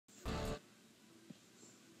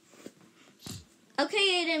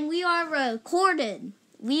Okay, Aiden, we are recorded.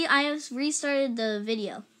 I have restarted the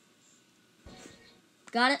video.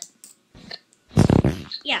 Got it?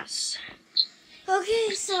 Yes.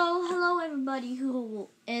 Okay, so hello everybody who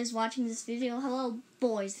is watching this video. Hello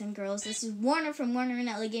boys and girls. This is Werner from Werner and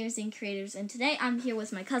LA Gamers and Creators, and today I'm here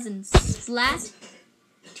with my cousin Splat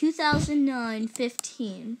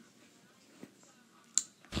 2009-15.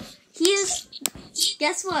 He is,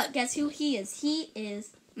 guess what? Guess who he is? He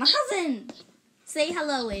is my cousin. Say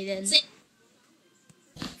hello, Aiden.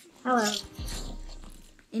 Hello.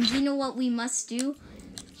 And do you know what we must do?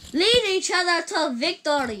 Lead each other to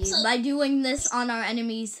victory by doing this on our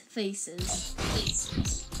enemies' faces.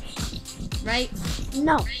 Right?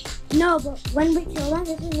 No, but when we kill them,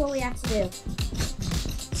 this is what we have to do.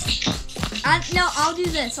 No, I'll do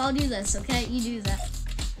this. Okay, you do that.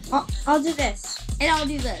 I'll do this. And I'll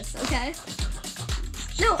do this. Okay.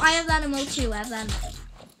 No, I have that emote too.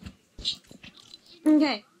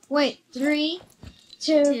 Okay. Wait. 3,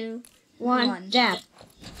 2, 1. Jab.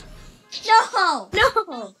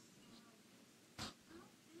 No.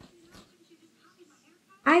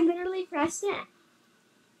 I literally pressed it.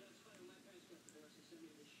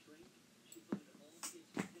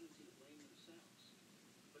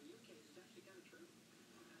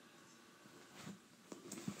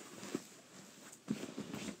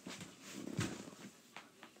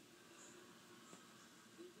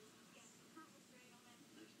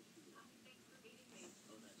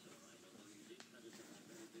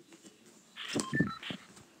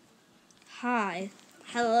 Hi.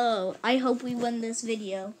 Hello. I hope we win this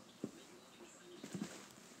video.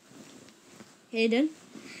 Hayden?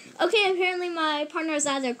 Okay, apparently my partner has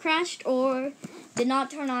either crashed or did not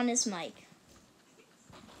turn on his mic.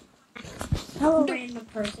 Hello, random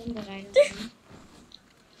person that I don't know.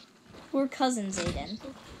 We're cousins, Aiden.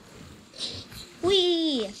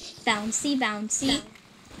 Whee! Bouncy, bouncy.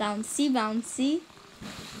 Bouncy, bouncy.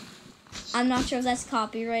 I'm not sure if that's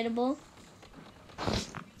copyrightable.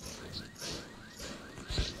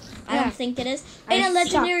 I don't think it is. Aiden,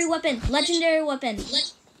 legendary weapon. Legendary weapon.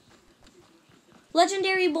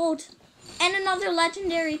 Legendary bolt. And another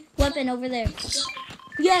legendary weapon over there.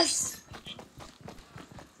 Yes!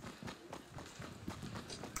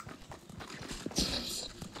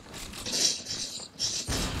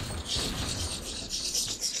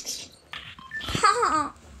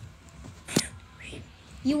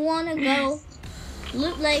 You want to go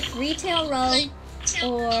Loot Lake, Retail Row,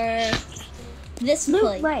 or this Loot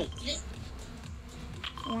place? Lake.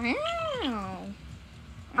 Wow.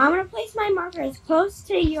 I'm going to place my marker as close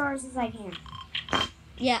to yours as I can.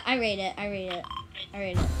 Yeah, I rate it.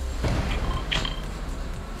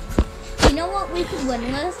 You know what we could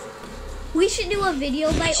win with? We should do a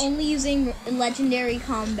video by only using legendary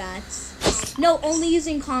combats. No, only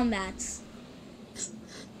using combats.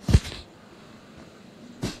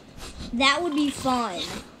 That would be fun,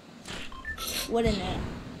 wouldn't it?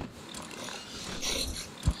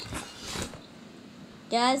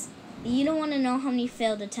 Guys, you don't want to know how many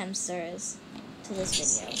failed attempts there is to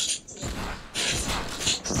this video.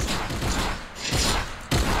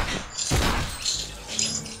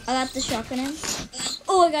 I got the shotgun in.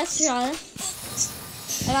 Oh, I got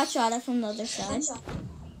shot at from the other side.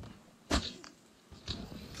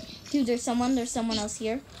 Dude, there's someone else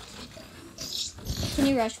here. Can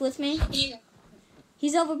you rush with me?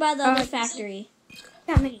 He's over by the other factory.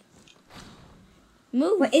 Got me.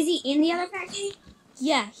 Move. What, is he in the other factory?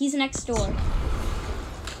 Yeah, he's next door.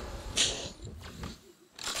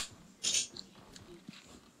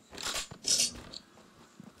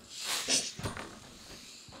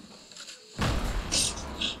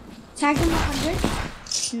 Tag him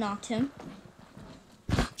 100. Knocked him.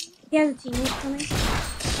 He has a teammate coming.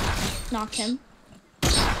 Knocked him.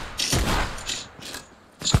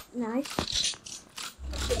 Nice.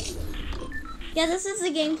 Yeah, this is the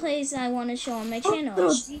gameplays I want to show on my channel.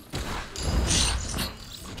 Got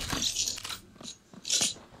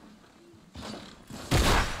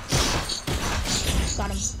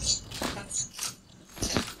him.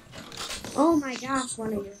 Oh my gosh,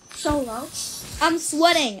 one of you. So low. I'm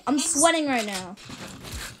sweating right now.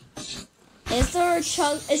 Is there a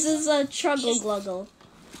chuggle gluggle?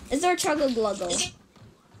 Is there a chuggle gluggle?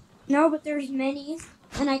 No, but there's minis.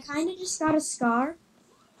 And I kind of just got a scar.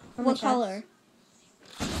 What color?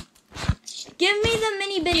 Give me the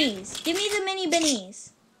mini bennies.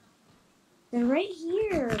 They're right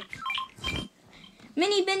here.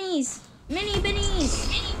 Mini bennies.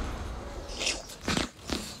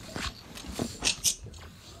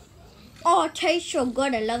 Oh, it tastes so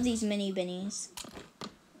good. I love these mini bennies.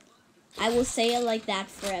 I will say it like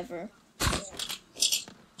that forever.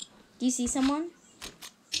 Do you see someone?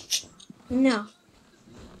 No.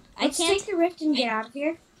 Let's take the rift and get out of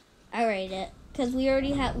here. I rate it. Because we're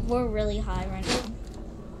really high right now.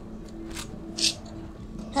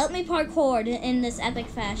 Help me parkour in this epic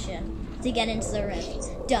fashion to get into the rift.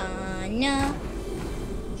 Done. No,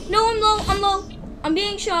 I'm low. I'm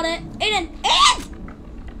being shot at. Aiden!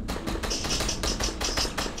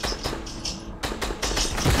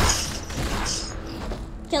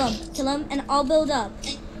 Kill him, and I'll build up.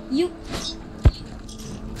 You...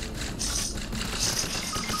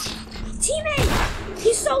 Teammate!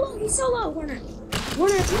 He's solo, Werner.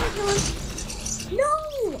 Werner, if you want to kill him...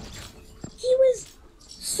 No! He was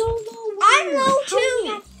so low, Werner. I'm low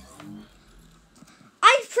too!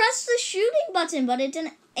 I pressed the shooting button, but it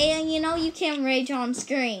didn't... And you know you can't rage on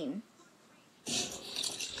screen.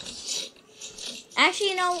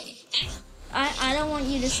 Actually, you know... I don't want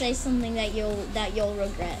you to say something that you'll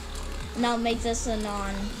regret. And that'll make this a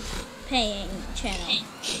non-paying channel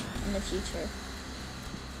in the future.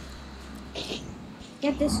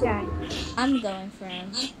 Get this guy. I'm going for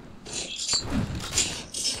him.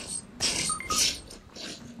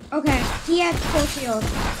 Okay, he has full shield.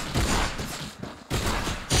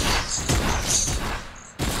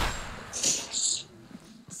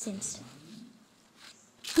 Seems to.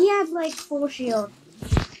 He has like full shield.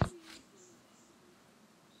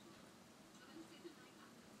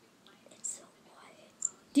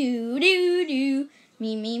 Do.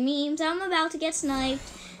 Memes. I'm about to get sniped.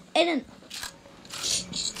 Aiden.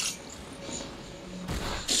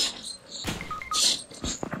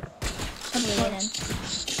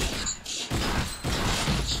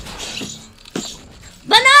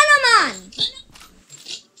 Banana Man!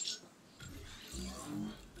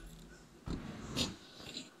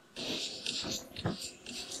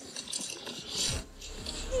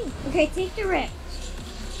 Okay, take the rift.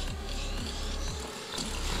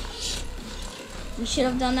 We should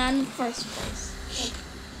have done that in the first place.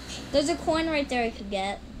 There's a coin right there I could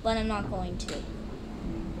get, but I'm not going to.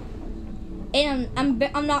 And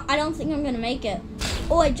I don't think I'm gonna make it.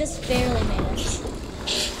 Oh, I just barely made it.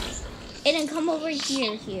 Aiden, come over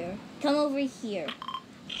here. Come over here.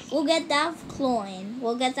 We'll get that coin.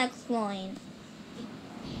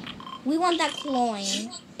 We want that coin.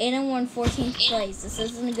 Aiden, we're in 14th place. This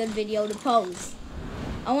isn't a good video to post.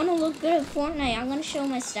 I want to look good at Fortnite. I'm gonna show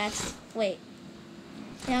my stats. Wait.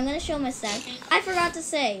 Yeah, I'm gonna show my stats. I forgot to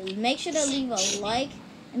say, make sure to leave a like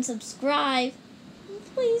and subscribe.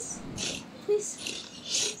 Please.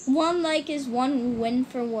 1 like is 1 win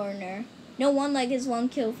for Werner. No, 1 like is 1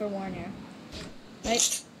 kill for Werner.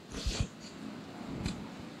 Right?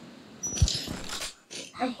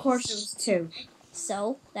 Of course it was 2.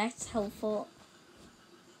 So, that's helpful.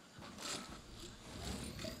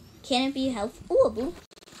 Can it be helpful? Ooh, a blue.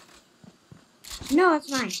 No,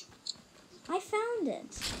 it's mine. I found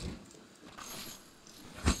it.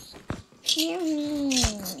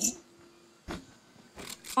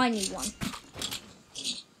 I need one.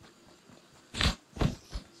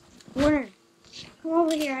 Werner, come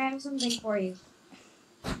over here. I have something for you.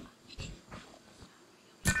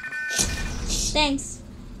 Thanks.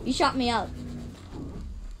 You shot me up.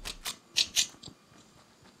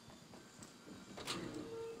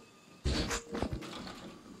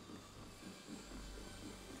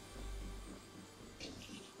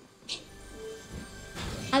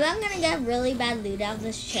 I'm gonna get really bad loot out of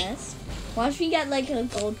this chest. Watch me get like a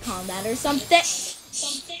gold combat or something.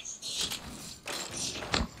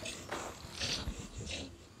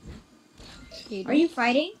 Are you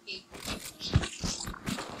fighting?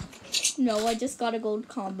 No, I just got a gold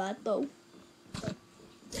combat though.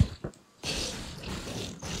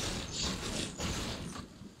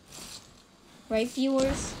 Right,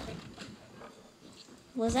 viewers?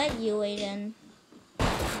 Was that you, Aiden?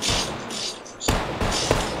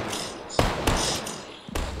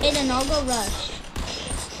 Aiden, I'll go rush.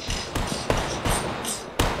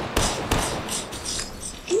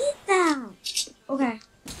 Eat them! Okay.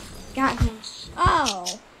 Got him.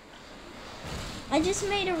 Oh. I just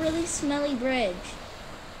made a really smelly bridge.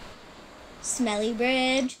 Smelly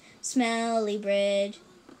bridge.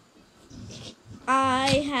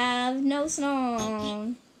 I have no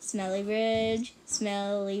song. Smelly bridge.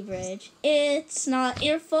 It's not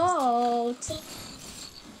your fault.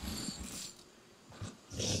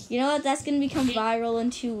 You know what? That's going to become viral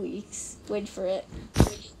in 2 weeks. Wait for it.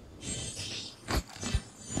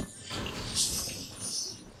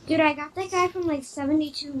 Dude, I got that guy from like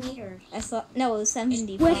 72 meters. No, it was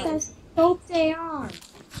 75. With a scope they are.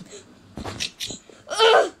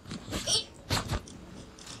 Ugh!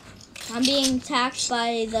 I'm being attacked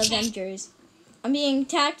by the Avengers. And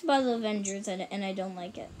I don't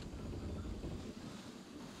like it.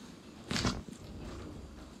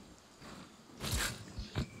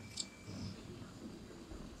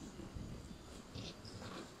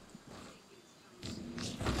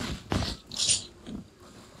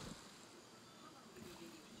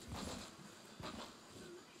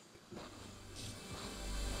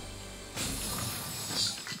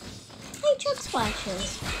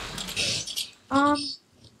 flashes.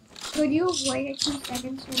 Could you wait a 2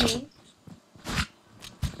 seconds for me?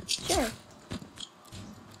 Sure.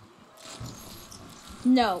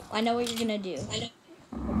 No, I know what you're gonna do.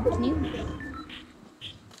 Can you?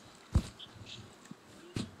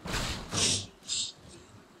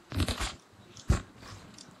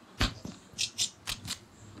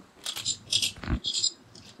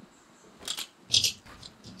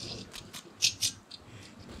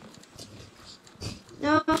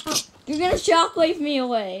 No. You're gonna shockwave me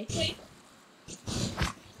away.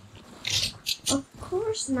 Of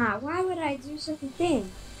course not. Why would I do such a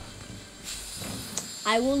thing?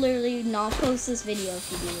 I will literally not post this video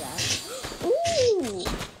if you do that. Ooh!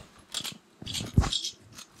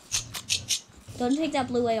 Don't take that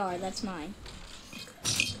blue AR, that's mine.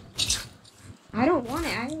 I don't want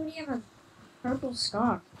it. I already have a purple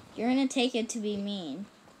scar. You're gonna take it to be mean.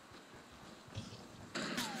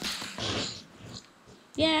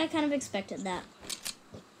 Yeah, I kind of expected that.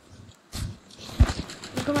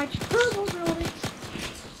 Look at my purple building.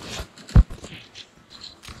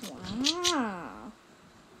 Wow.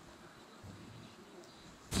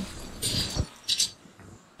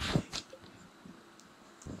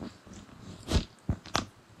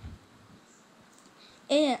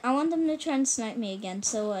 And I want them to try and snipe me again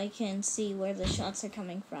so I can see where the shots are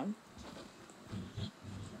coming from.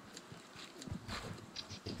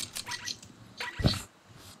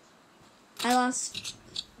 I lost.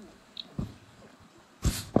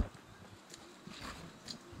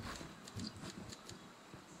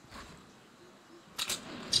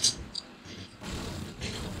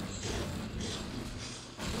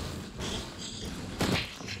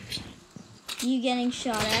 You getting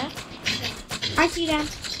shot at? I see them.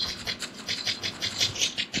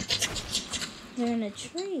 They're in a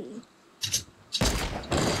tree.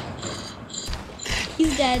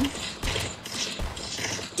 He's dead.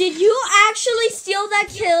 Did you actually steal that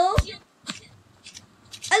kill?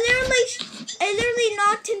 I literally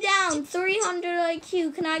knocked him down. 300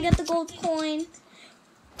 IQ. Can I get the gold coin?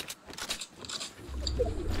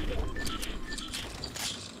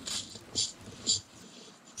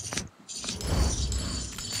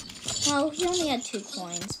 Well, he only had 2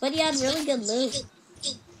 coins, but he had really good loot.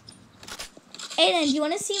 Aiden, do you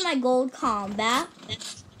want to see my gold combat?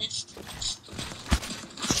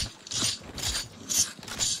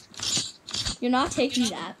 You're not taking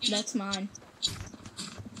that. That's mine.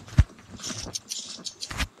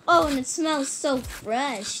 Oh, and it smells so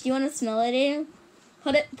fresh. Do you want to smell it, Aiden?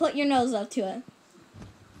 Put your nose up to it.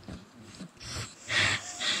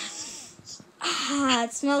 Ah,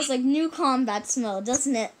 it smells like new combat smell,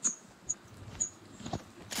 doesn't it?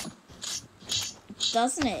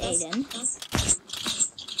 Doesn't it, Aiden?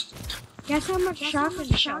 Guess how much shotgun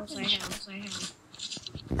shells I have.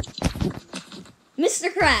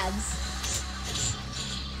 Mr. Krabs.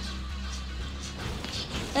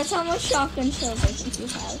 That's how much shotgun shells I think you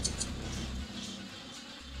have.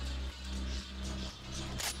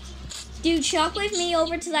 Dude, shockwave me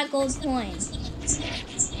over to that gold coin.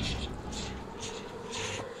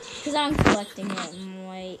 Because I'm collecting it.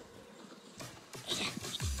 Wait.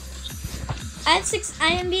 I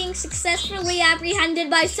am being successfully apprehended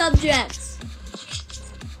by subjects.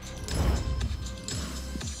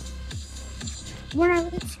 Werner,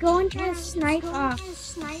 let's go and try to snipe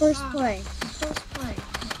first place.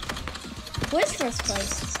 Where's first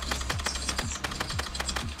place?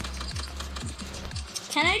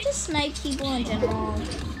 Can I just snipe people in general?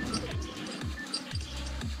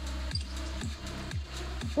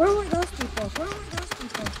 Where were those people?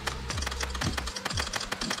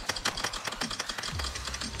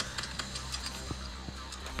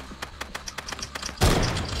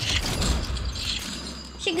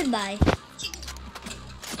 Say goodbye.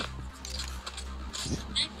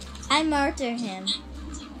 I murder him.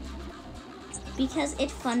 Because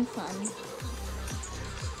it's fun.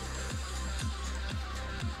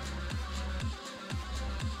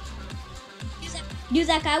 Dude,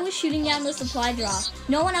 that guy was shooting down the supply drop.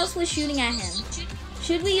 No one else was shooting at him.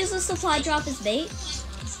 Should we use the supply drop as bait?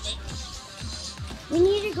 We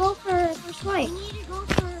need to go for first fight.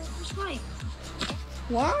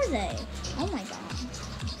 Where are they? Oh my god.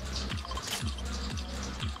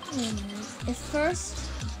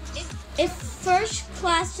 If first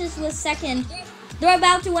clashes with second, they're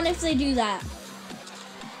about to win if they do that.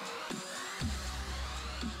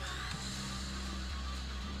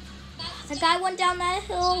 The guy went down that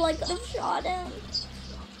hill like I shot him.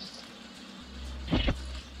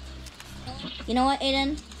 You know what,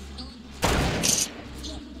 Aiden?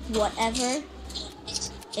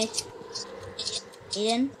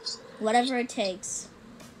 Whatever it takes.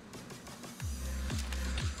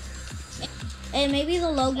 Hey, maybe the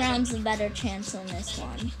low ground's a better chance on this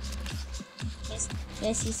one. Do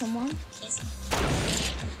I see someone?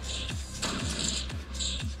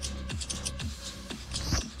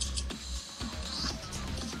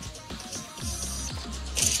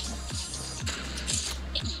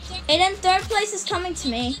 Aiden, third place is coming to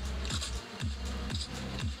me.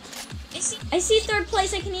 I see third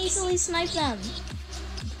place. I can easily snipe them.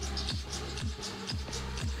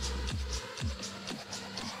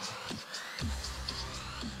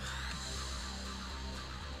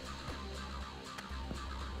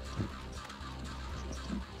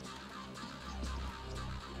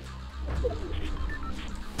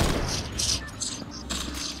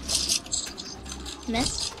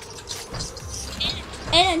 Miss.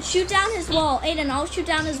 Aiden, shoot down his wall. Aiden, I'll shoot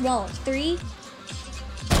down his wall. 3,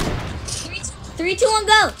 2, 1,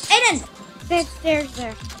 go. Aiden. Big stairs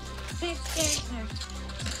there. Big stairs there.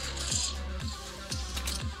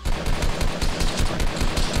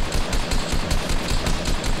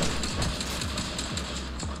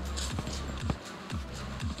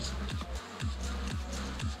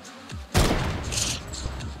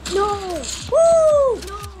 No! Woo!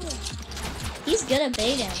 No! He's good at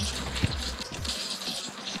baiting.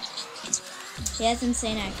 He has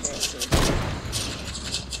insane accuracy.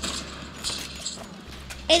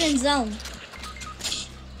 Aiden, zone.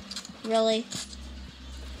 Really?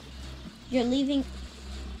 You're leaving?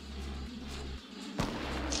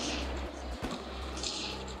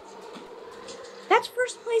 That's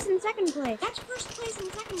first place and second place. That's first place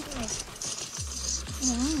and second place.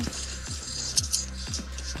 Wow.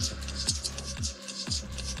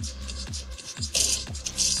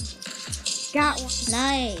 Got one.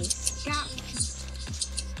 Nice. Got one.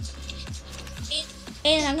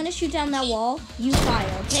 Aiden, I'm gonna shoot down that wall. You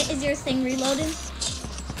fire, okay? Is your thing reloading?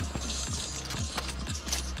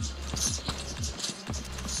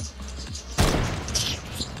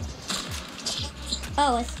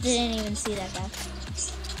 Oh, I didn't even see that guy.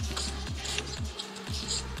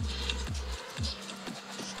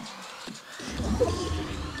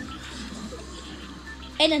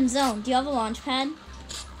 Aiden, zone. Do you have a launch pad?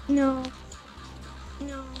 No.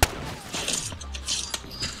 No.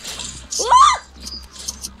 Ah!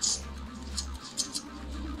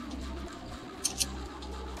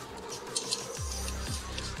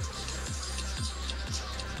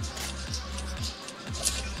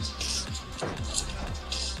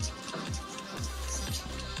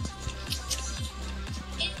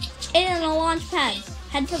 Aiden, a launch pad.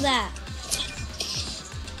 Head for that.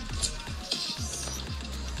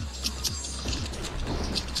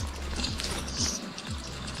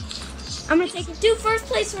 I'm gonna take it. Dude, first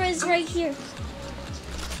place is right here.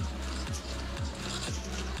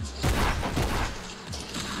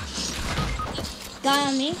 Guy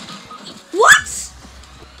on me. What?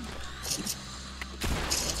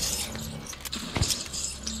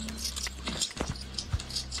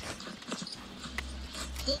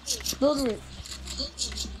 Build roof.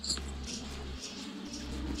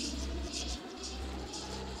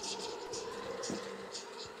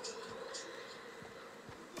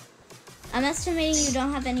 I'm estimating you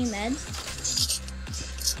don't have any meds.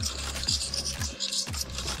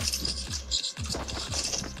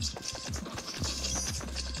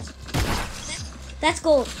 That's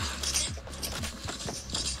gold.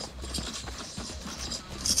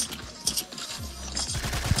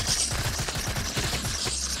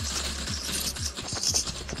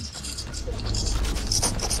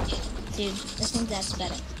 Dude, I think that's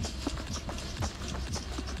better.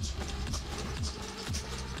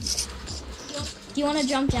 Do you want to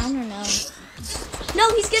jump down or no?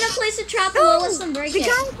 No, he's gonna place a trap and let us break the it.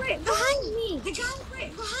 guy right behind me. The guy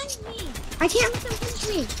right behind me. I can't let them punch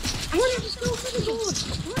me. I want to just go for the gold.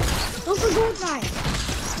 Go for gold guy.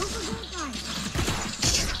 Go for gold guy.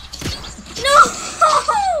 No!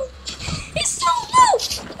 He's so low!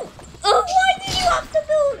 Oh, why did you have to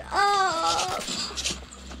build? Oh.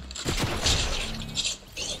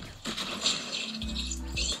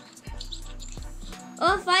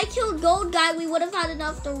 Oh, if I killed gold guy, we would have had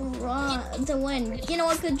enough to win. You know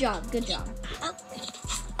what? Good job. Good job.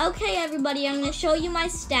 Okay, everybody, I'm going to show you my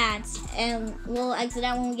stats, and we'll exit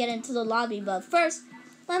out when we get into the lobby. But first,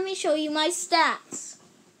 let me show you my stats.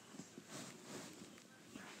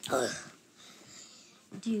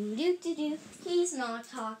 He's not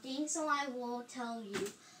talking, so I will tell you.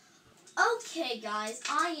 Okay, guys,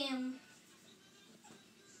 I am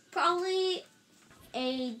probably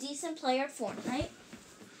a decent player at Fortnite.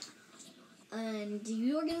 And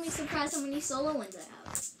you are going to be surprised how many solo wins I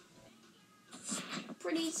have.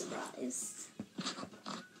 Pretty surprised.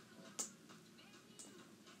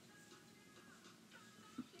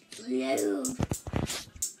 Load.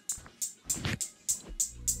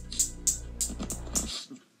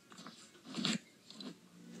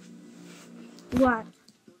 What?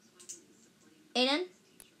 Aiden,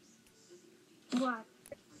 What?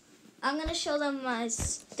 I'm gonna show them my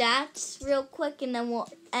stats real quick, and then we'll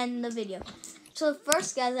end the video. So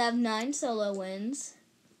first, guys, I have 9 solo wins,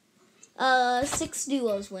 6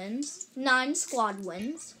 duos wins, 9 squad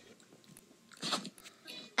wins,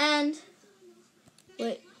 and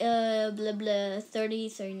wait, blah blah, 30,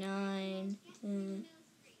 39,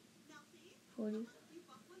 40.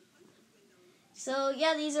 So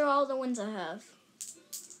yeah, these are all the wins I have.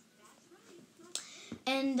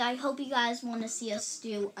 And I hope you guys want to see us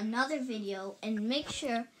do another video, and make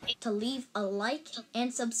sure to leave a like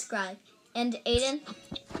and subscribe. And Aiden,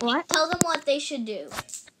 What? tell them what they should do.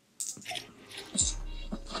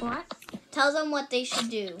 What? Tell them what they should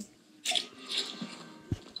do.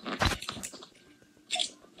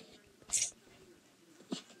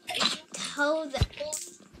 Tell them.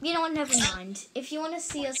 You know what? Never mind. If you want to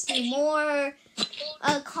see us do more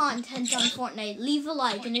content on Fortnite, leave a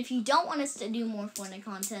like. And if you don't want us to do more Fortnite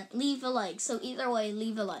content, leave a like. So either way,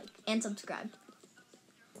 leave a like and subscribe.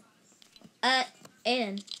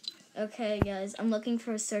 Aiden. Okay, guys. I'm looking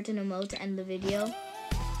for a certain emote to end the video.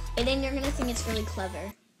 Aiden, you're going to think it's really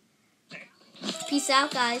clever. Peace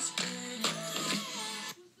out, guys.